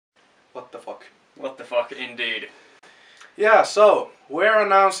What the fuck? What the fuck, indeed. Yeah, so we're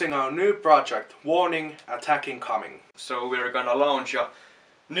announcing our new project, Warning, Attacking Coming. So we're gonna launch a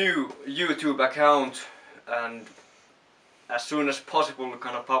new YouTube account and as soon as possible we're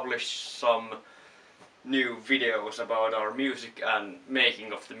gonna publish some new videos about our music and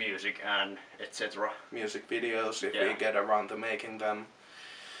making of the music and etc. Music videos, if Yeah. we get around to making them.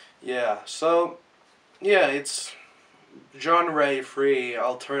 Yeah, so yeah, it's genre-free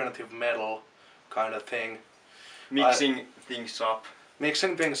alternative metal kind of thing. Mixing things up.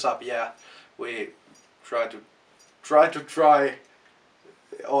 Mixing things up, yeah. We try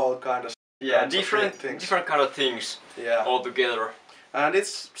all kind of different things. different kind of things all together. And it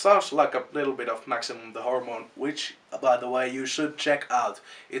sounds like a little bit of Maximum the Hormone, which, by the way, you should check out.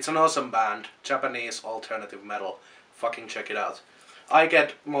 It's an awesome band, Japanese alternative metal. Fucking check it out. I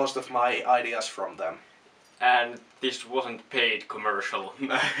get most of my ideas from them. And this wasn't paid commercial.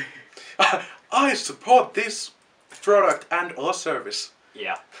 I support this product and or service.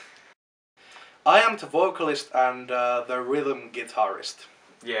 Yeah. I am the vocalist and the rhythm guitarist.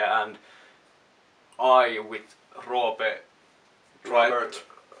 Yeah, and I with Robert.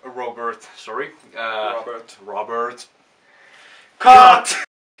 Cut!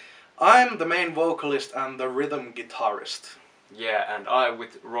 I'm the main vocalist and the rhythm guitarist. Yeah, and I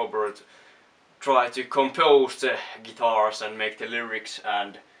with Robert try to compose the guitars and make the lyrics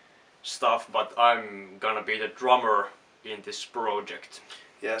and stuff, but I'm gonna be the drummer in this project.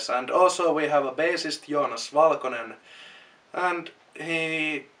 Yes, and also we have a bassist, Joonas Valkonen, and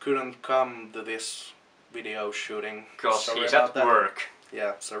he couldn't come to this video shooting. Because he's at work.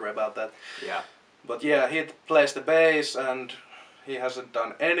 Yeah, sorry about that. Yeah. But yeah, he plays the bass and he hasn't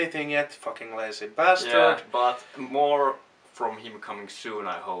done anything yet, fucking lazy bastard. Yeah, but more from him coming soon,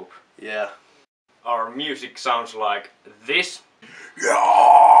 I hope. Yeah. Our music sounds like this. A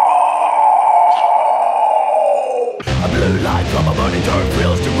blue light from a burning dirt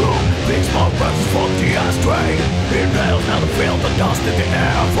fills the room. Big smoke bursts from the ashtray. Inhale now to feel the dust in the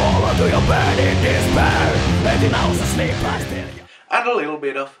air. Fall onto your bed in despair. 18 hours of sleep, I still. And a little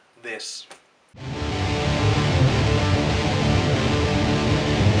bit of this.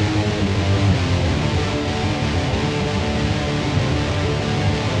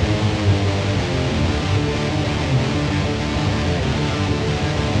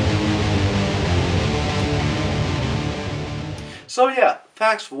 So yeah,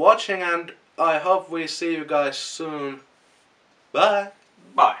 thanks for watching and I hope we see you guys soon. Bye!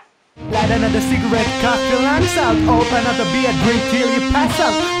 Bye! Light another cigarette, cut your lungs out. Open up the beer, drink till you pass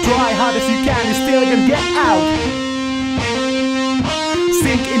out. Try hard as you can, you still can get out.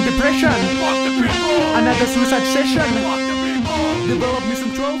 Sink in depression. Another suicide session. Develop me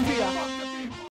some trophy.